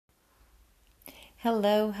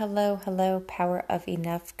Hello, hello, hello, Power of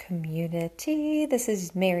Enough community. This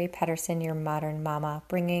is Mary Patterson, your modern mama,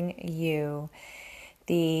 bringing you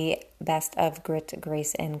the best of grit,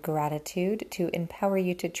 grace, and gratitude to empower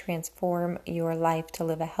you to transform your life, to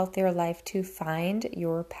live a healthier life, to find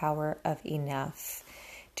your power of enough,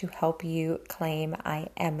 to help you claim I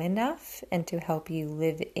am enough, and to help you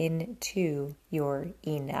live into your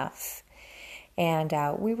enough. And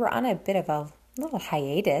we were on a bit of a little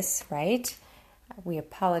hiatus, right? We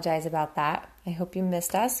apologize about that. I hope you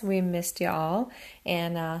missed us. We missed you all.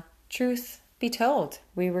 And truth be told,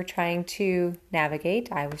 we were trying to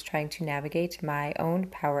navigate. I was trying to navigate my own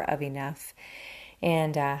power of enough,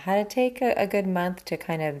 and had to take a good month to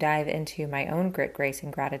kind of dive into my own grit, grace,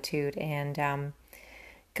 and gratitude, and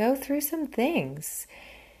go through some things.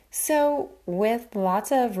 So, with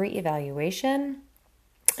lots of reevaluation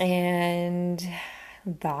and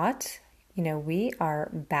thought, we are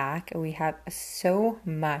back. We have so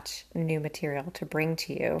much new material to bring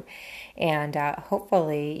to you. And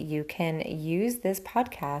hopefully you can use this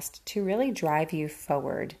podcast to really drive you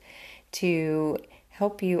forward, to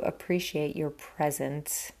help you appreciate your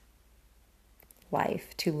present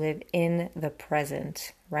life, to live in the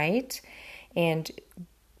present, right? And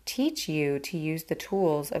teach you to use the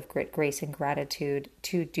tools of grit, grace, and gratitude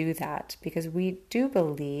to do that. Because we do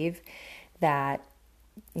believe that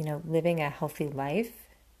living a healthy life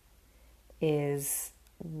is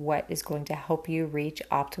what is going to help you reach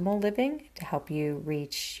optimal living, to help you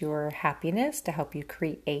reach your happiness, to help you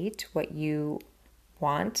create what you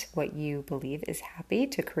want, what you believe is happy,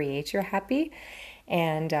 to create your happy.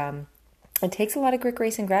 And it takes a lot of grit,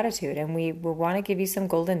 grace, and gratitude. And we will want to give you some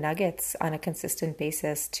golden nuggets on a consistent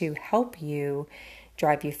basis to help you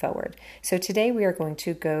drive you forward. So today we are going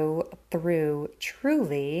to go through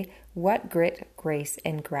truly what grit, grace,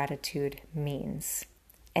 and gratitude means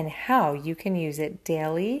and how you can use it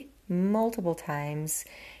daily, multiple times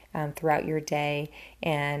throughout your day,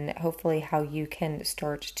 and hopefully how you can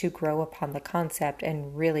start to grow upon the concept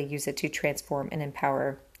and really use it to transform and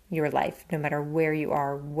empower your life, no matter where you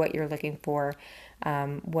are, what you're looking for,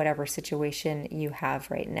 whatever situation you have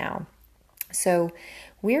right now. So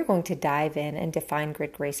we're going to dive in and define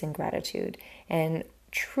grit, grace, and gratitude. And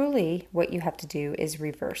truly what you have to do is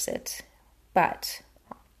reverse it. But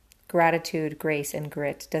gratitude, grace, and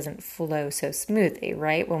grit doesn't flow so smoothly,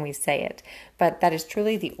 right, when we say it. But that is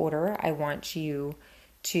truly the order I want you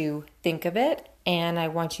to think of it. And I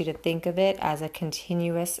want you to think of it as a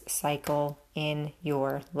continuous cycle in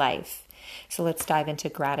your life. So let's dive into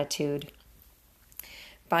gratitude.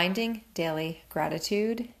 Finding daily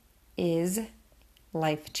gratitude is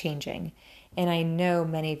life-changing. And I know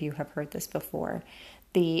many of you have heard this before.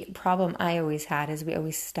 The problem I always had is we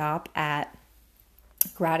always stop at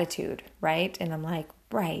gratitude, right? And I'm like,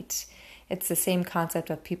 right. It's the same concept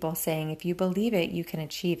of people saying, if you believe it, you can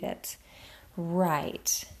achieve it.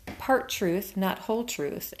 Right. Part truth, not whole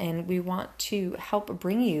truth. And we want to help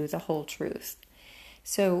bring you the whole truth.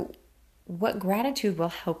 So what gratitude will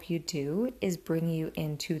help you do is bring you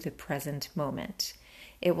into the present moment.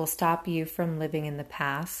 It will stop you from living in the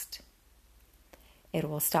past. It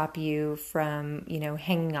will stop you from,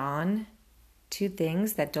 hanging on to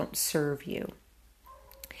things that don't serve you.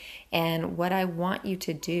 And what I want you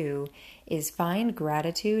to do is find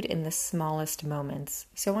gratitude in the smallest moments.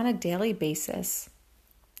 So on a daily basis,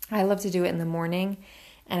 I love to do it in the morning,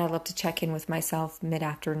 and I love to check in with myself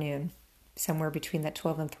mid-afternoon, somewhere between that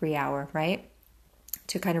 12 and 3 hour, right?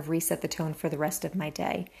 To kind of reset the tone for the rest of my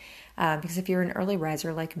day. Because if you're an early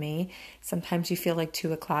riser like me, sometimes you feel like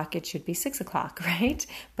 2 o'clock, it should be 6 o'clock, right?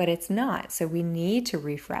 But it's not. So we need to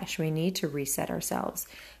refresh. We need to reset ourselves.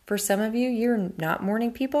 For some of you, you're not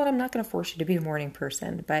morning people, and I'm not going to force you to be a morning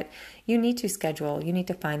person, but you need to schedule. You need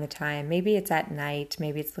to find the time. Maybe it's at night.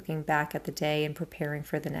 Maybe it's looking back at the day and preparing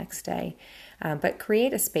for the next day. But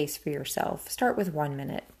create a space for yourself. Start with 1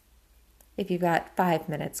 minute. If you've got 5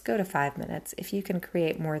 minutes, go to 5 minutes. If you can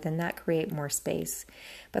create more than that, create more space.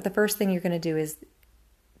 But the first thing you're going to do is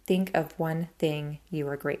think of one thing you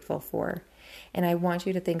are grateful for. And I want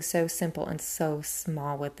you to think so simple and so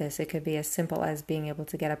small with this. It could be as simple as being able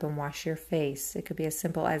to get up and wash your face. It could be as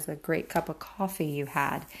simple as a great cup of coffee you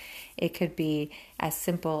had. It could be as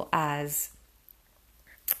simple as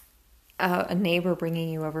a neighbor bringing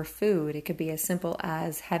you over food. It could be as simple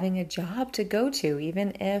as having a job to go to,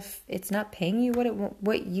 even if it's not paying you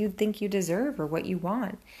what you think you deserve or what you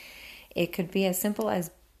want. It could be as simple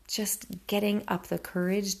as just getting up the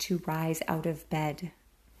courage to rise out of bed.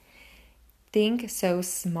 think so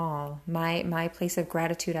small. My place of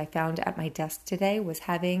gratitude I found at my desk today was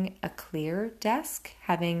having a clear desk,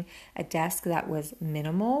 having a desk that was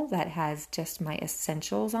minimal, that has just my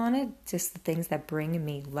essentials on it, just the things that bring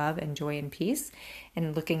me love and joy and peace,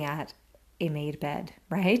 and looking at a made bed,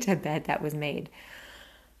 right? A bed that was made.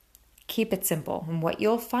 Keep it simple. And what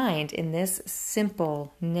you'll find in this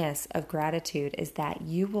simpleness of gratitude is that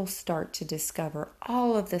you will start to discover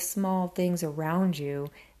all of the small things around you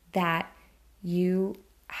that you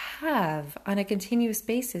have on a continuous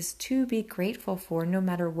basis to be grateful for, no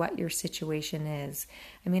matter what your situation is.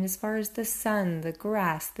 I mean, as far as the sun, the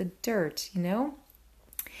grass, the dirt, and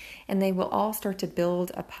they will all start to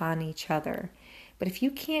build upon each other. But if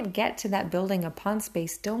you can't get to that building upon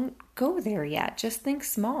space, don't go there yet. Just think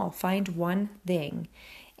small. Find one thing.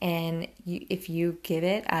 And if you give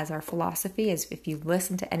it, as our philosophy is, if you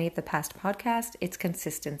listen to any of the past podcasts, it's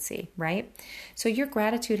consistency, right? So your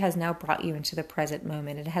gratitude has now brought you into the present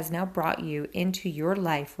moment. It has now brought you into your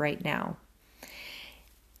life right now.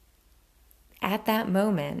 At that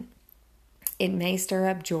moment, it may stir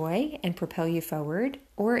up joy and propel you forward,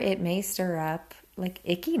 or it may stir up like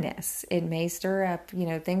ickiness. It may stir up,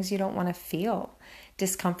 things you don't want to feel,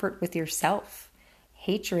 discomfort with yourself,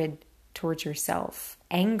 hatred towards yourself,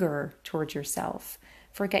 anger towards yourself.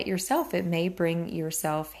 Forget yourself. It may bring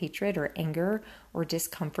yourself hatred or anger or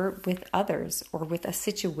discomfort with others or with a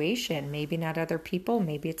situation. Maybe not other people,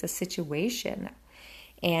 maybe it's a situation.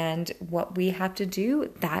 And what we have to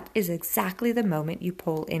do, that is exactly the moment you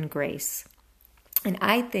pull in grace. And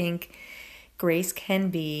I think grace can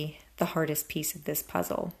be the hardest piece of this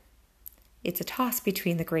puzzle. It's a toss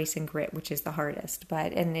between the grace and grit, which is the hardest,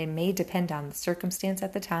 and it may depend on the circumstance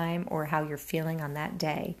at the time or how you're feeling on that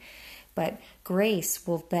day. But grace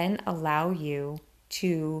will then allow you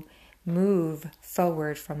to move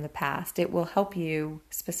forward from the past. It will help you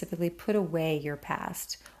specifically put away your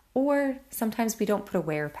past. Or sometimes we don't put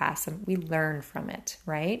away our past and we learn from it,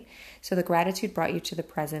 right? So the gratitude brought you to the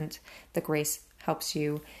present. The grace helps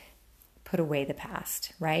you put away the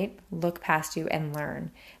past, right? Look past you and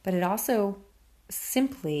learn. But it also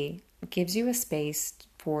simply gives you a space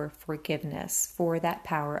for forgiveness, for that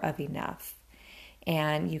power of enough.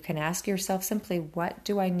 And you can ask yourself simply, what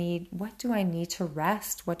do I need? What do I need to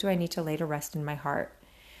rest? What do I need to lay to rest in my heart?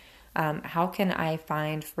 How can I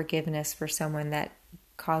find forgiveness for someone that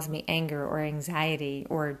caused me anger or anxiety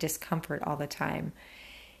or discomfort all the time?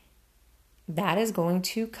 That is going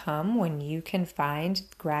to come when you can find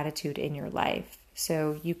gratitude in your life.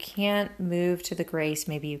 So you can't move to the grace,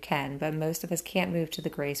 maybe you can, but most of us can't move to the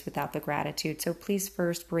grace without the gratitude. So please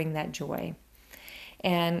first bring that joy.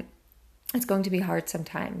 And it's going to be hard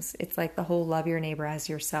sometimes. It's like the whole love your neighbor as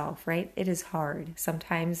yourself, right? It is hard.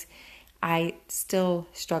 Sometimes I still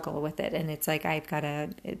struggle with it. And it's like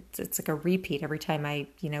it's like a repeat every time I,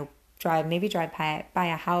 drive by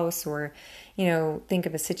a house or, think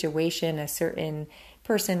of a situation. A certain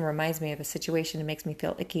person reminds me of a situation. It makes me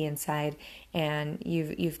feel icky inside. And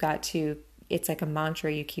you've got to, it's like a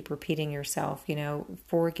mantra you keep repeating yourself,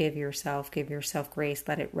 forgive yourself, give yourself grace,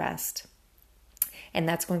 let it rest. And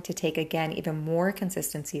that's going to take, again, even more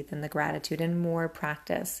consistency than the gratitude and more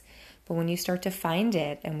practice. But when you start to find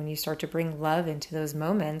it and when you start to bring love into those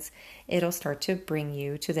moments, it'll start to bring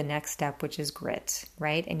you to the next step, which is grit,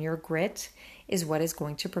 right? And your grit is what is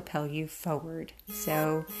going to propel you forward.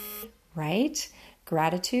 So, right?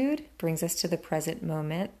 Gratitude brings us to the present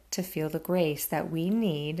moment to feel the grace that we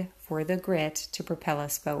need for the grit to propel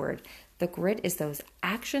us forward. The grit is those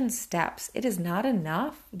action steps. It is not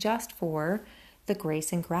enough just for the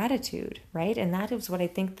grace and gratitude, right? And that is what I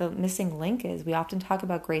think the missing link is. We often talk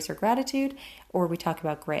about grace or gratitude, or we talk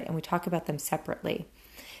about grit, and we talk about them separately.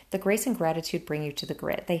 The grace and gratitude bring you to the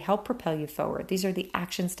grit. They help propel you forward. These are the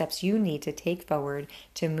action steps you need to take forward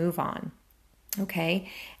to move on, okay?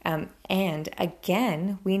 And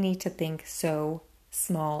again, we need to think so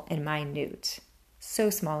small and minute.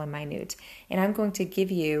 So small and minute. And I'm going to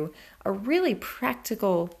give you a really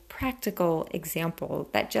practical example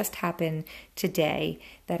that just happened today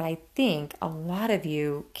that I think a lot of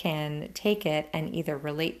you can take it and either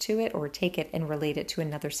relate to it or take it and relate it to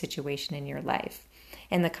another situation in your life.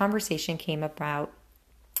 And the conversation came about,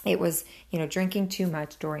 it was, drinking too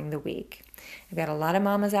much during the week. I've got a lot of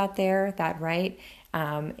mamas out there that, right?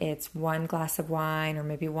 It's one glass of wine or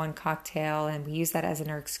maybe one cocktail, and we use that as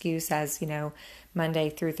an excuse as, Monday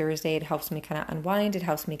through Thursday, it helps me kind of unwind, it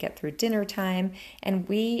helps me get through dinner time, and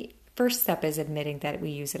first step is admitting that we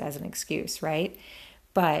use it as an excuse, right?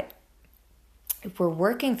 But if we're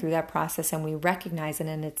working through that process and we recognize it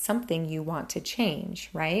and it's something you want to change,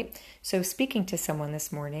 right? So speaking to someone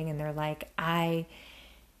this morning and they're like,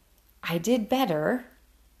 I did better,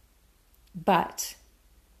 but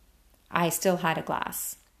I still had a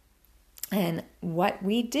glass. And what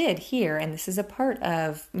we did here, and this is a part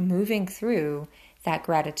of moving through that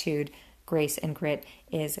gratitude, grace, and grit,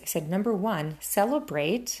 is I said, number one,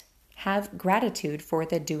 celebrate, have gratitude for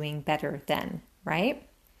the doing better than, right?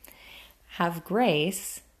 Have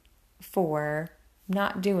grace for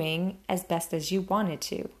not doing as best as you wanted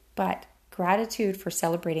to, but gratitude for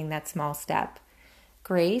celebrating that small step.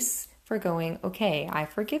 Grace for going, okay, I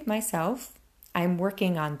forgive myself. I'm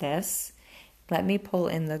working on this. Let me pull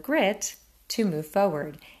in the grit to move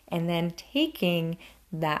forward. And then taking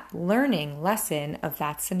that learning lesson of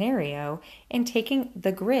that scenario and taking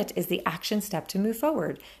the grit is the action step to move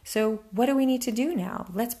forward. So what do we need to do now?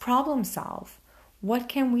 Let's problem solve. What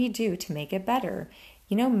can we do to make it better?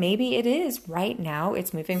 Maybe it is right now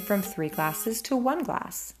it's moving from 3 glasses to 1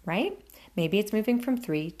 glass, right? Maybe it's moving from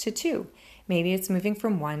 3 to 2. Maybe it's moving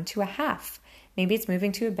from 1 to a half. Maybe it's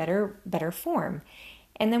moving to a better form.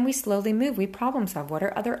 And then we slowly move. We problem solve. What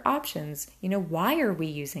are other options? Why are we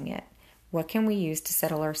using it? What can we use to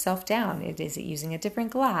settle ourselves down? Is it using a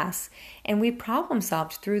different glass? And we problem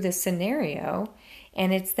solved through this scenario.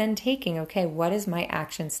 And it's then taking, okay, what is my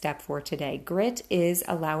action step for today? Grit is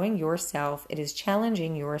allowing yourself, it is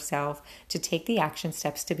challenging yourself to take the action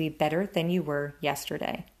steps to be better than you were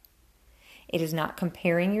yesterday. It is not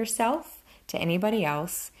comparing yourself to anybody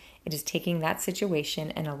else. It is taking that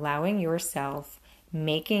situation and allowing yourself,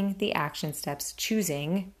 making the action steps,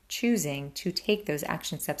 choosing to take those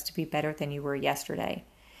action steps to be better than you were yesterday.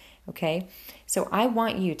 Okay? So I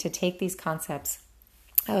want you to take these concepts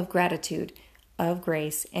of gratitude, of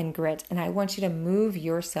grace, and grit, and I want you to move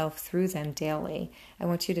yourself through them daily. I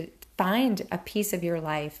want you to find a piece of your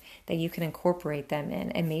life that you can incorporate them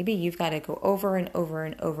in. And maybe you've got to go over and over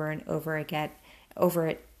and over and over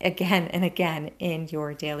it again and again in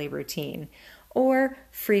your daily routine. Or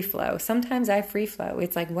free flow. Sometimes I free flow.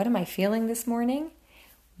 It's like, what am I feeling this morning?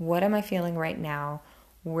 What am I feeling right now?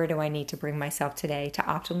 Where do I need to bring myself today to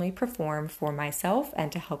optimally perform for myself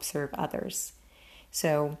and to help serve others?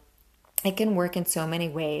 So it can work in so many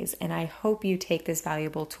ways, and I hope you take this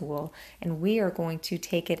valuable tool, and we are going to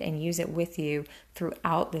take it and use it with you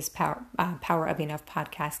throughout this Power of Enough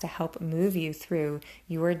podcast to help move you through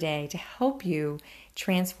your day, to help you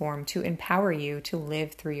transform, to empower you to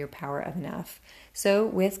live through your power of enough. So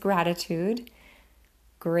with gratitude,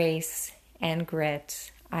 grace, and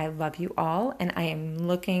grit, I love you all, and I am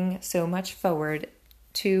looking so much forward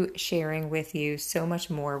to sharing with you so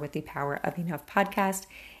much more with the Power of Enough podcast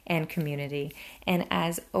and community. And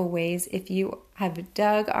as always, if you have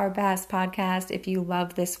dug our past podcast, if you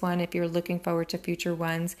love this one, if you're looking forward to future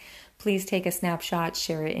ones, please take a snapshot,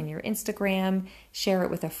 share it in your Instagram, share it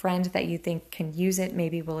with a friend that you think can use it,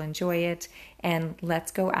 maybe will enjoy it, and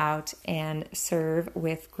let's go out and serve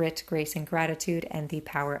with grit, grace, and gratitude and the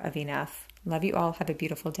power of enough. Love you all. Have a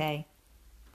beautiful day.